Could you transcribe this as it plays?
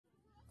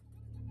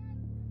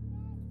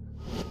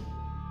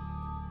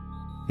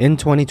In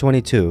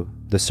 2022,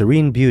 the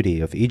serene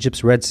beauty of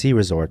Egypt's Red Sea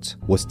resorts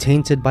was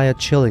tainted by a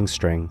chilling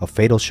string of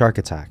fatal shark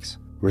attacks,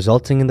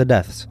 resulting in the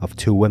deaths of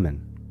 2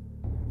 women.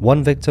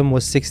 One victim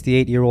was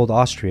 68-year-old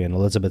Austrian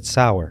Elisabeth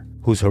Sauer,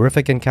 whose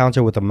horrific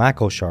encounter with a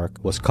mako shark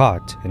was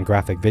caught in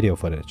graphic video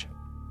footage.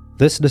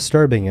 This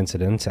disturbing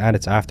incident and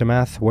its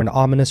aftermath were an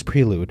ominous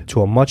prelude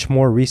to a much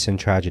more recent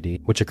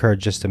tragedy which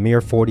occurred just a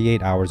mere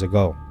 48 hours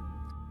ago.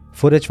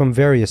 Footage from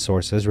various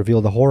sources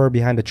revealed the horror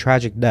behind a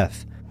tragic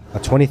death. A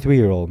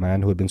 23-year-old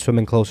man who had been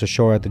swimming close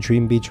ashore at the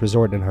Dream Beach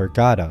Resort in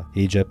Hurghada,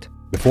 Egypt,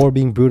 before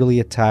being brutally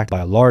attacked by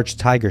a large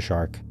tiger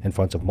shark in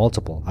front of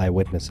multiple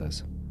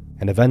eyewitnesses.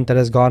 An event that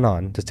has gone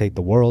on to take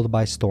the world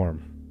by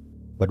storm.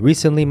 But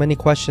recently many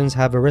questions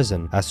have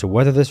arisen as to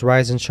whether this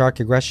rise in shark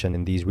aggression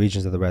in these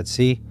regions of the Red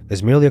Sea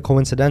is merely a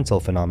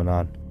coincidental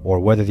phenomenon, or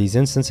whether these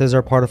instances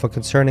are part of a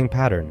concerning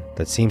pattern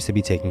that seems to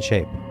be taking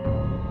shape.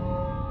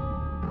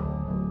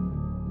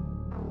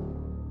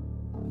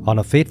 On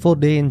a fateful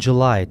day in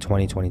July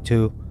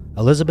 2022,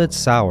 Elisabeth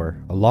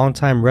Sauer, a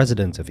longtime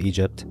resident of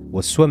Egypt,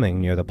 was swimming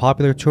near the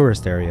popular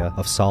tourist area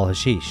of Sal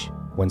Hashish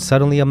when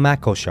suddenly a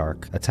mako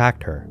shark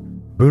attacked her,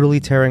 brutally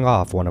tearing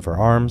off one of her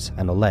arms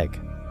and a leg.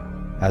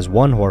 As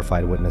one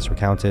horrified witness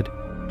recounted,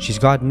 she's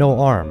got no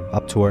arm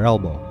up to her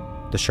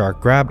elbow. The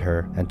shark grabbed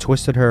her and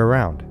twisted her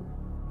around.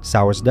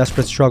 Sauer's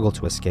desperate struggle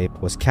to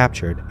escape was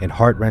captured in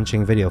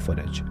heart-wrenching video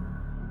footage.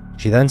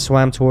 She then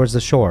swam towards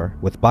the shore,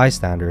 with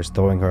bystanders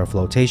throwing her a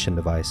flotation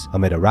device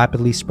amid a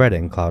rapidly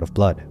spreading cloud of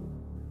blood.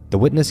 The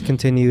witness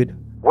continued,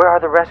 "Where are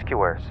the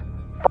rescuers?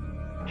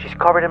 She's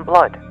covered in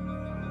blood."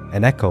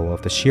 An echo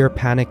of the sheer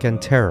panic and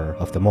terror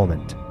of the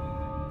moment.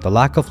 The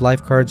lack of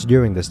lifeguards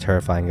during this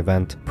terrifying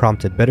event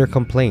prompted bitter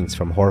complaints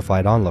from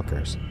horrified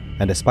onlookers,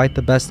 and despite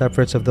the best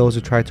efforts of those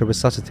who tried to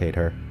resuscitate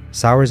her,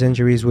 Sauer's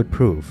injuries would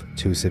prove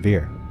too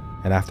severe,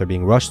 and after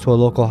being rushed to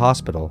a local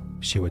hospital,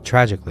 she would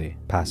tragically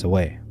pass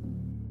away.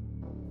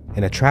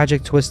 In a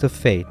tragic twist of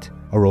fate,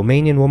 a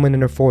Romanian woman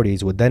in her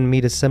 40s would then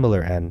meet a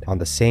similar end on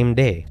the same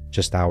day,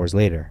 just hours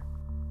later.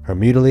 Her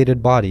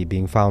mutilated body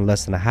being found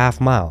less than a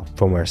half-mile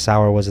from where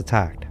Sauer was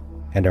attacked,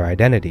 and her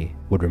identity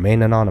would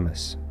remain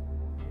anonymous.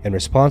 In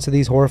response to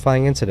these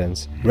horrifying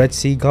incidents, Red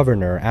Sea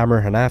Governor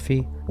Amr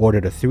Hanafi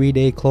ordered a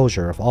 3-day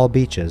closure of all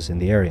beaches in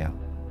the area.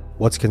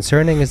 What's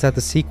concerning is that the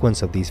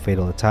sequence of these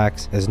fatal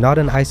attacks is not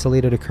an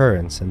isolated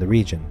occurrence in the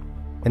region.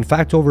 In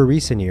fact, over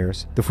recent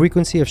years, the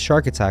frequency of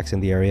shark attacks in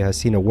the area has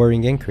seen a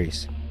worrying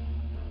increase.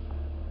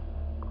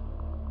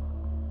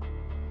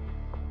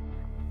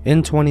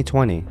 In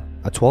 2020,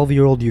 a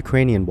 12-year-old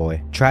Ukrainian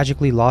boy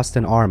tragically lost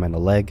an arm and a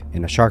leg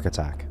in a shark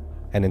attack.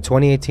 And in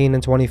 2018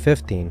 and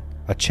 2015,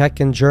 a Czech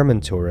and German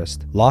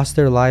tourist lost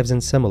their lives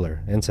in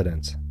similar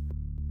incidents.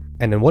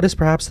 And in what is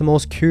perhaps the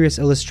most curious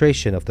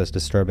illustration of this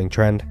disturbing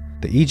trend,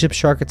 the Egypt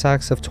shark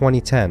attacks of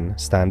 2010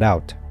 stand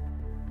out.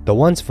 The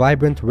once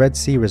vibrant Red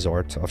Sea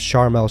resort of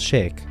Sharm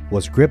el-Sheikh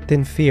was gripped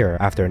in fear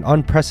after an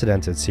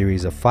unprecedented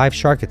series of 5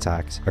 shark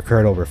attacks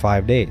occurred over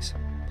 5 days.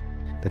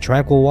 The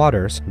tranquil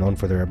waters, known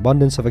for their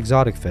abundance of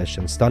exotic fish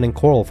and stunning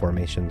coral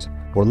formations,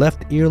 were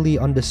left eerily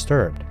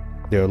undisturbed,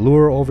 their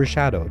allure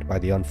overshadowed by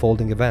the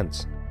unfolding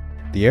events.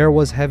 The air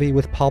was heavy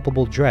with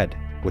palpable dread,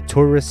 with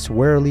tourists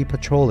warily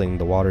patrolling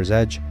the water's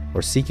edge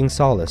or seeking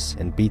solace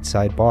in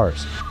beachside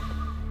bars.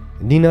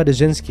 Nina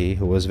Dzerzhinsky,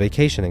 who was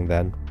vacationing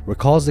then,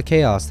 recalls the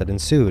chaos that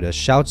ensued as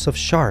shouts of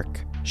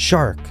 "Shark!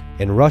 Shark!"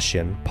 in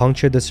Russian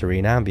punctured the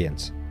serene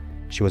ambience.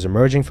 She was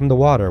emerging from the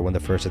water when the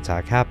first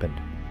attack happened.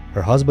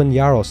 Her husband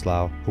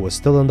Yaroslav, who was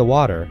still in the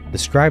water,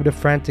 described a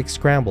frantic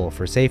scramble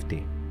for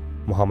safety.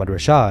 Muhammad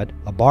Rashad,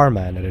 a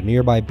barman at a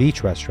nearby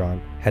beach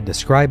restaurant, had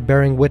described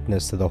bearing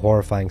witness to the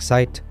horrifying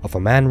sight of a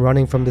man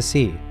running from the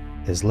sea,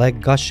 his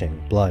leg gushing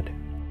blood.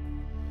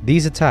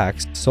 These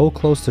attacks, so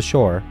close to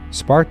shore,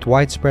 sparked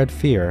widespread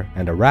fear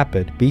and a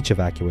rapid beach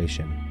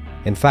evacuation.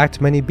 In fact,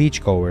 many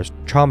beachgoers,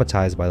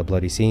 traumatized by the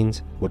bloody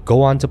scenes, would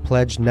go on to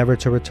pledge never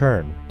to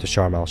return to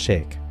Sharm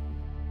el-Sheikh.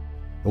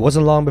 It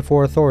wasn't long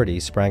before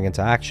authorities sprang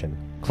into action,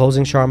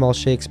 closing Sharm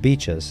el-Sheikh's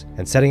beaches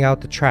and setting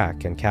out to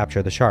track and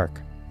capture the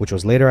shark, which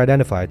was later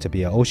identified to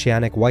be an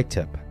oceanic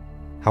whitetip.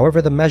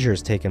 However, the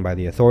measures taken by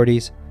the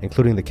authorities,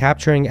 including the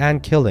capturing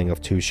and killing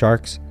of 2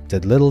 sharks,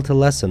 did little to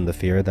lessen the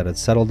fear that had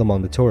settled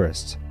among the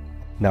tourists.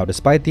 Now,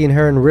 despite the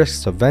inherent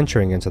risks of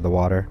venturing into the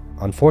water,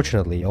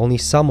 unfortunately only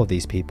some of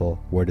these people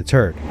were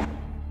deterred.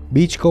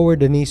 Beachgoer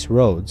Denise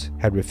Rhodes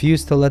had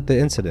refused to let the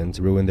incident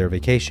ruin their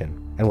vacation,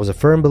 and was a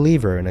firm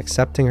believer in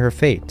accepting her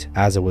fate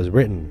as it was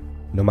written,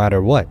 no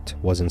matter what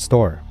was in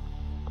store.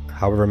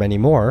 However, many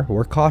more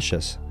were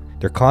cautious,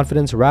 their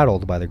confidence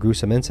rattled by the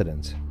gruesome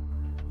incident.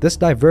 This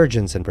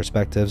divergence in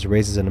perspectives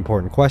raises an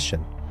important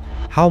question.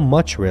 How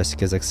much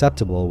risk is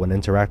acceptable when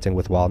interacting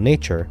with wild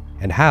nature,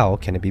 and how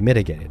can it be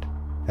mitigated?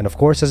 And of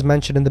course, as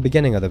mentioned in the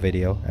beginning of the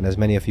video, and as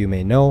many of you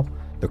may know,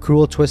 the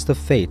cruel twist of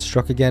fate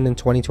struck again in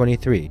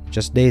 2023,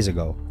 just days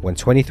ago, when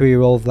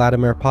 23-year-old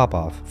Vladimir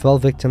Popov fell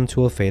victim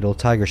to a fatal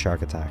tiger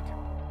shark attack.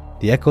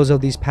 The echoes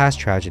of these past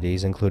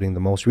tragedies, including the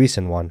most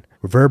recent one,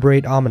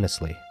 reverberate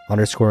ominously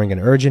underscoring an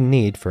urgent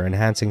need for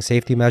enhancing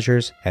safety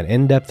measures and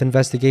in-depth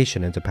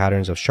investigation into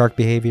patterns of shark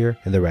behavior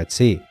in the Red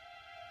Sea.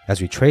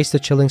 As we trace the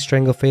chilling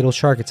string of fatal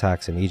shark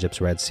attacks in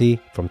Egypt's Red Sea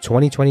from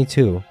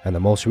 2022 and the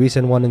most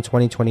recent one in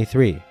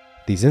 2023,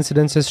 these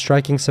incidences'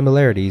 striking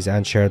similarities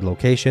and shared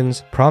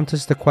locations prompt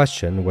us to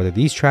question whether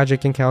these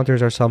tragic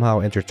encounters are somehow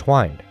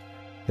intertwined.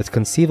 It's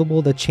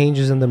conceivable that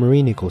changes in the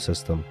marine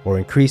ecosystem or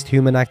increased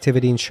human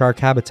activity in shark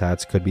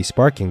habitats could be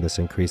sparking this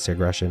increased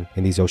aggression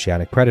in these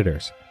oceanic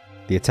predators.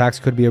 The attacks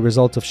could be a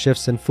result of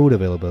shifts in food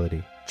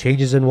availability,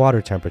 changes in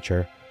water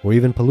temperature, or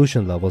even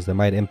pollution levels that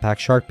might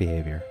impact shark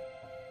behavior.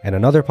 And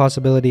another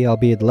possibility,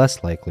 albeit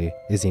less likely,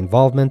 is the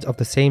involvement of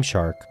the same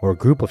shark or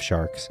group of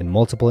sharks in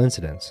multiple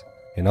incidents.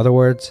 In other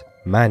words,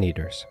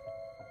 man-eaters.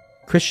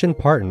 Christian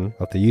Parton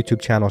of the YouTube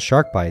channel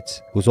Shark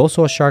Bites, who's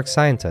also a shark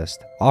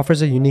scientist,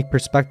 offers a unique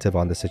perspective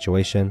on the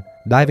situation,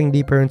 diving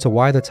deeper into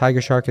why the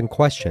tiger shark in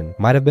question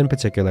might have been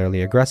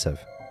particularly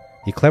aggressive.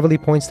 He cleverly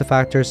points to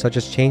factors such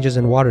as changes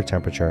in water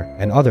temperature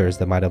and others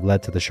that might have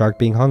led to the shark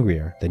being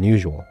hungrier than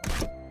usual.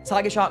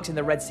 Tiger sharks in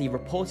the Red Sea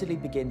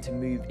reportedly begin to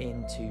move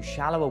into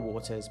shallower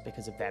waters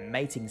because of their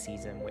mating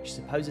season, which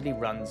supposedly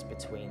runs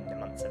between the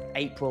months of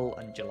April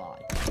and July.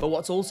 But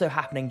what's also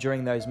happening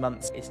during those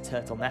months is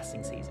turtle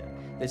nesting season.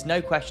 There's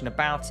no question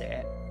about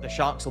it, the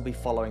sharks will be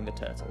following the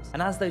turtles.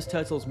 And as those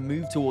turtles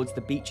move towards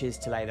the beaches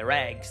to lay their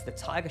eggs, the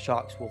tiger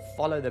sharks will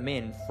follow them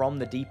in from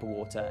the deeper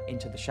water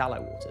into the shallow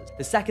waters.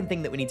 The second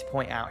thing that we need to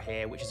point out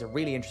here, which is a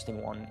really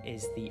interesting one,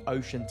 is the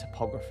ocean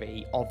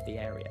topography of the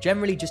area.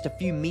 Generally, just a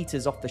few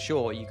meters off the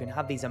shore, you can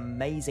have these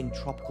amazing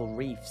tropical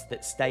reefs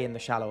that stay in the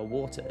shallower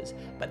waters,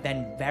 but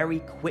then very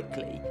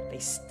quickly, they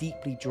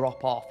steeply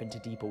drop off into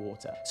deeper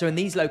water. So in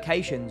these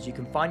locations, you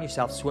can find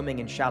yourself swimming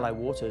in shallow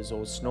waters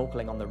or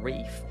snorkeling on the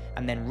reef,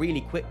 and then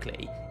really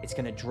quickly, it's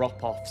going to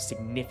drop off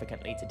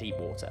significantly to deep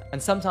water.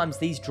 And sometimes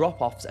these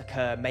drop-offs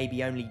occur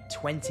maybe only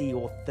 20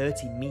 or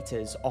 30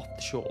 meters off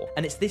the shore.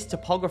 And it's this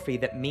topography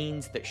that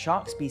means that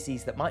shark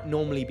species that might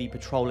normally be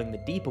patrolling the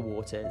deeper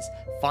waters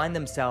find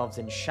themselves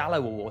in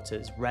shallower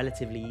waters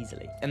relatively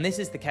easily. And this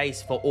is the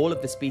case for all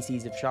of the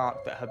species of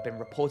shark that have been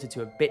reported to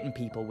have bitten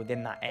people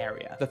within that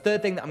area. The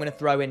third thing that I'm going to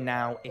throw in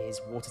now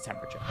is water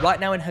temperature. Right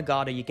now in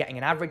Hurghada, you're getting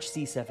an average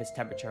sea surface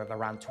temperature of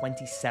around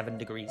 27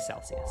 degrees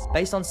Celsius.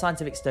 Based on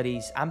scientific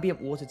studies,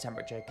 ambient water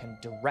temperature can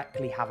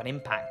directly have an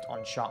impact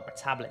on shark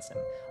metabolism,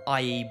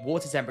 i.e.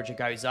 water temperature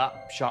goes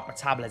up, shark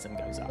metabolism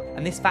goes up.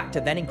 And this factor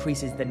then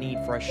increases the need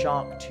for a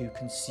shark to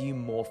consume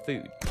more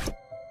food.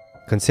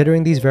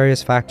 Considering these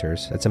various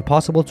factors, it's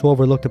impossible to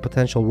overlook the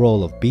potential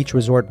role of beach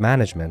resort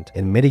management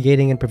in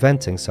mitigating and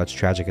preventing such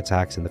tragic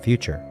attacks in the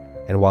future.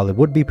 And while it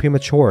would be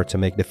premature to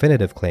make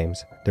definitive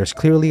claims, there's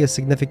clearly a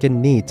significant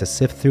need to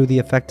sift through the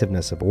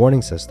effectiveness of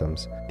warning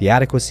systems, the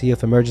adequacy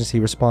of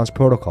emergency response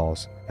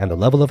protocols, and the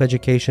level of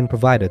education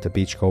provided to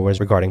beachgoers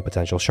regarding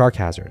potential shark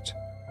hazards.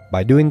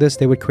 By doing this,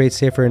 they would create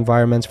safer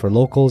environments for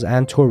locals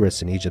and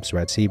tourists in Egypt's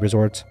Red Sea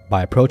resorts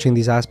by approaching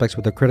these aspects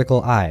with a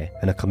critical eye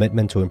and a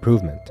commitment to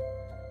improvement.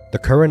 The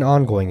current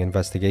ongoing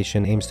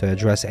investigation aims to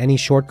address any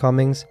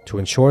shortcomings to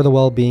ensure the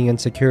well-being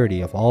and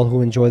security of all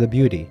who enjoy the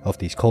beauty of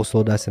these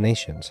coastal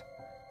destinations.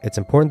 It's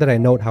important that I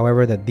note,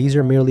 however, that these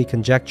are merely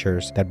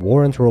conjectures that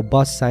warrant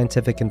robust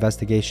scientific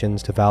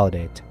investigations to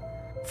validate.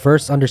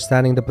 First,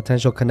 understanding the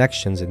potential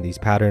connections in these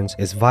patterns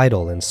is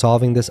vital in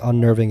solving this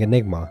unnerving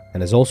enigma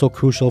and is also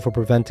crucial for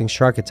preventing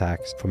shark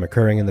attacks from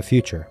occurring in the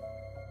future.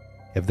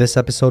 If this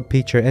episode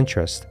piqued your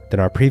interest, then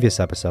our previous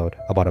episode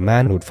about a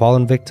man who'd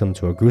fallen victim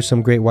to a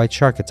gruesome great white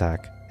shark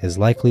attack is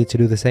likely to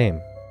do the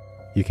same.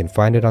 You can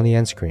find it on the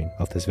end screen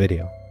of this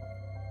video.